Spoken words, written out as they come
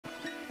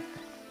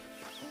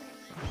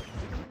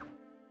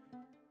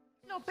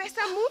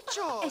pesa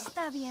mucho.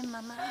 Está bien,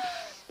 mamá.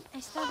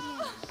 Está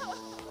bien.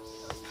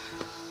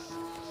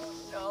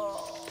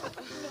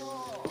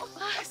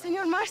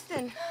 Señor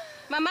Marston.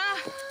 Mamá,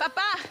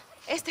 papá,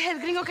 este es el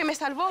gringo que me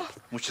salvó.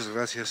 Muchas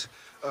gracias.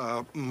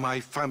 My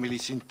family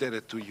is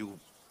indebted to you.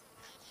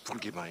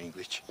 Forgive my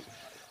English.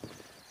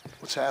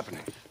 What's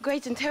happening?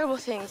 Great and terrible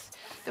things.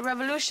 The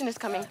revolution is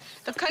coming.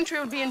 The country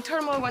will be in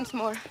turmoil once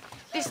more.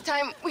 This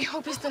time, we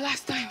hope it's the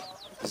last time.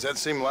 Does that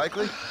seem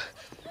likely?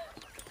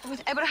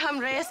 With Abraham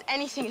Reyes,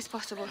 anything is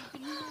possible.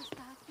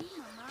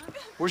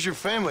 Where's your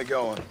family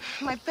going?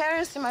 My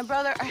parents and my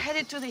brother are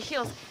headed to the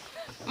hills.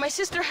 My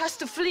sister has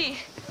to flee.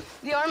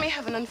 The army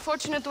have an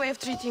unfortunate way of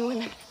treating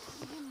women.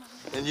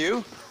 And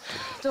you?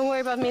 Don't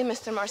worry about me,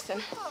 Mr.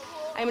 Marston.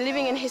 I'm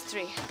living in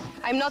history.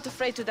 I'm not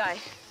afraid to die.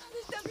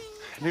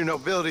 Your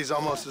nobility's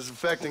almost as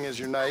affecting as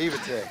your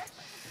naivete.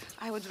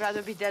 I would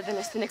rather be dead than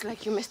a cynic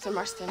like you, Mr.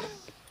 Marston.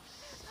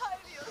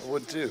 I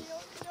would too.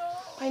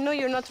 I know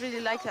you're not really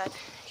like that.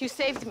 You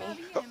saved me.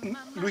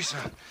 Luisa,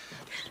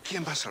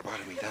 ¿quién va a salvar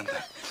a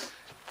Miranda?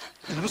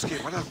 Tenemos que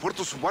llevar al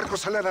puerto. Su barco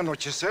sale al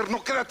anochecer.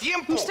 ¡No queda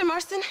tiempo! Mr.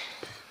 Marston,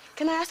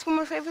 can I ask one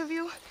more favor of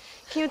you?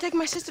 Can you take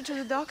my sister to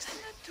the docks?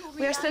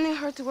 We are sending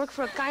her to work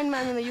for a kind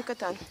man in the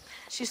Yucatan.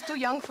 She's too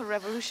young for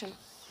revolution.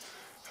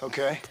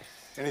 Okay.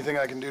 Anything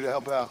I can do to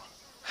help out?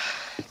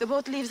 The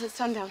boat leaves at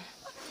sundown.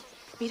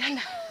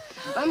 Miranda,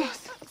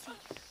 vamos.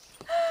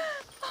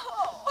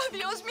 Oh,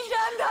 Dios,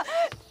 Miranda.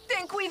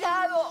 Ten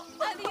cuidado.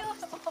 Adiós.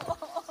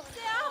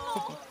 Te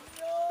amo.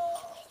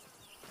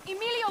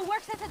 Emilio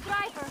works as a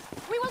driver.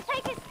 We will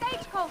take his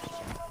stagecoach.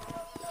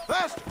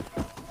 Fast!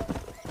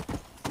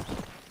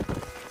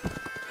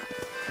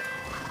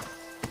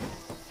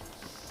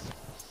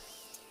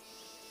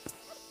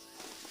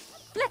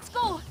 Let's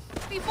go,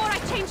 before I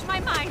change my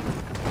mind.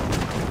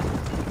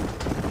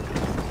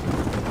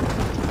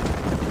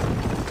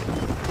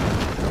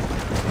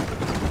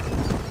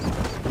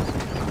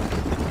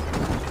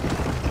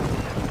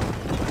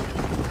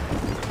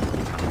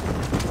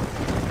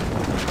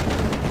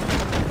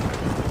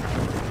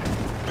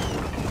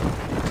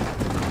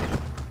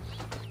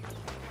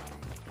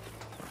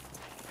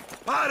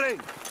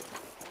 ¡Paren!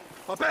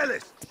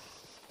 ¡Papeles!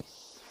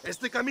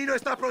 Este camino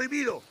está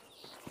prohibido.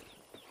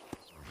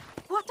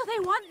 What do they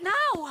want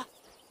now?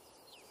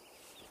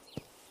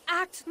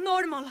 Act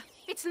normal.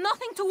 It's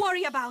nothing to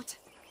worry about.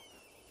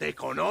 Te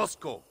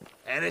conozco.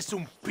 Eres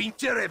un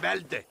pinche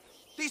rebelde.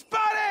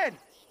 ¡Disparen!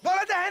 ¡No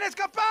la dejen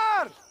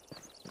escapar!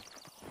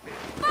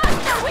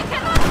 Faster! We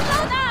cannot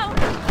slow down!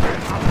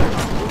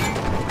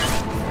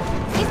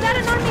 Is that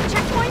an army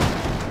checkpoint?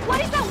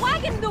 What is that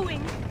wagon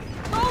doing?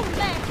 Oh,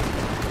 left.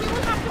 We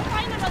will have to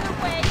find another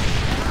way.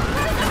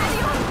 Where is the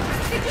radio?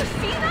 Did you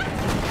see that?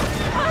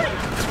 Hurry!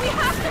 We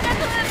have to get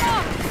to the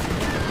docks!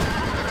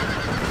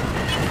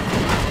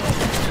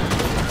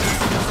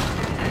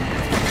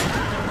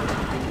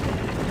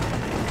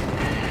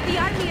 The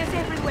army is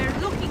everywhere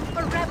looking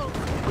for rebels.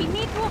 We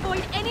need to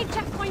avoid any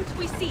checkpoints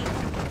we see.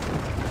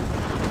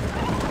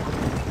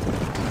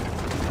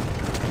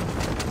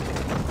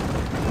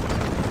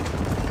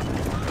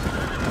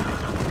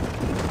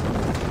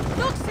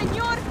 Look,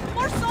 senor!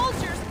 More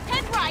soldiers!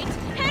 Head right!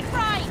 Head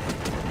right!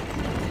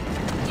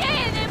 ¡Qué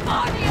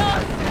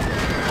demonios!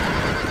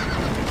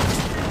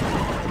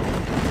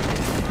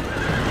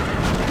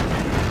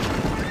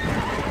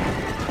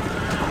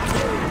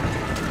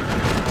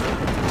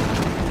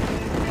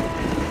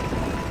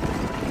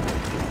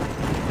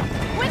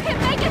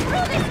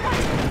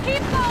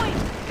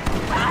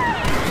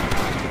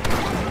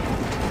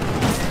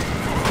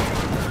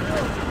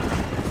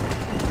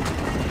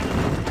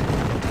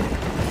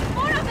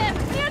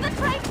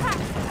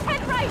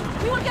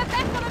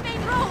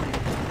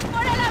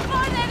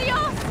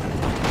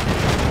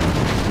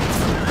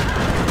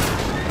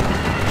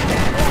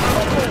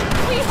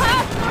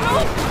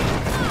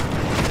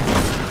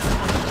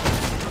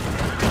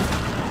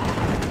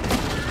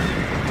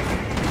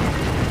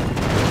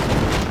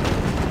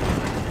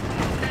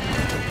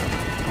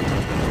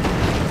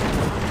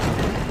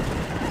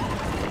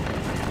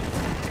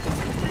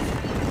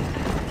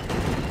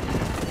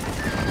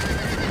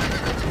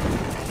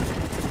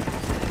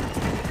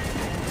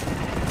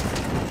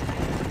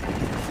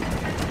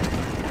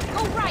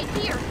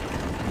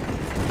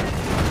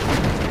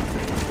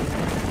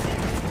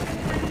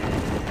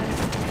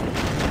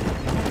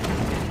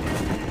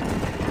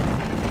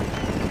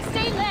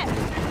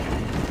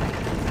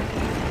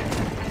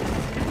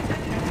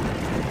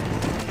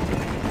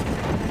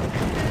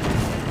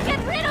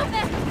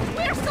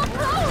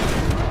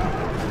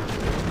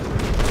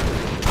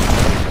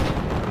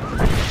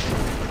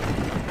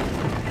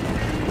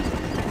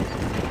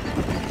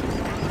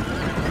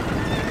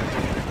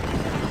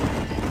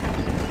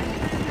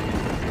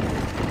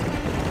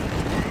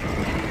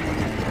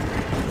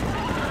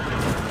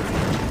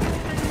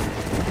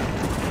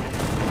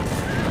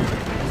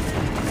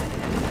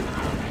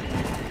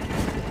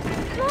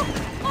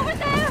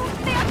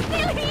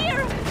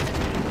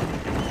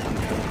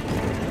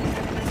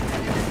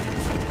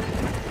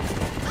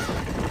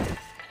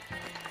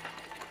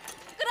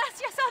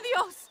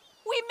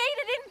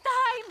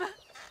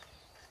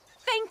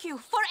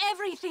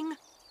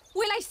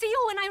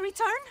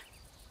 return?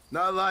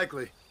 Not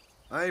likely.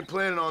 I ain't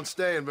planning on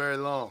staying very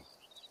long.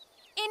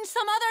 In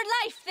some other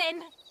life,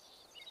 then?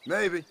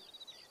 Maybe.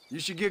 You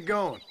should get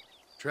going.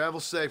 Travel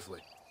safely.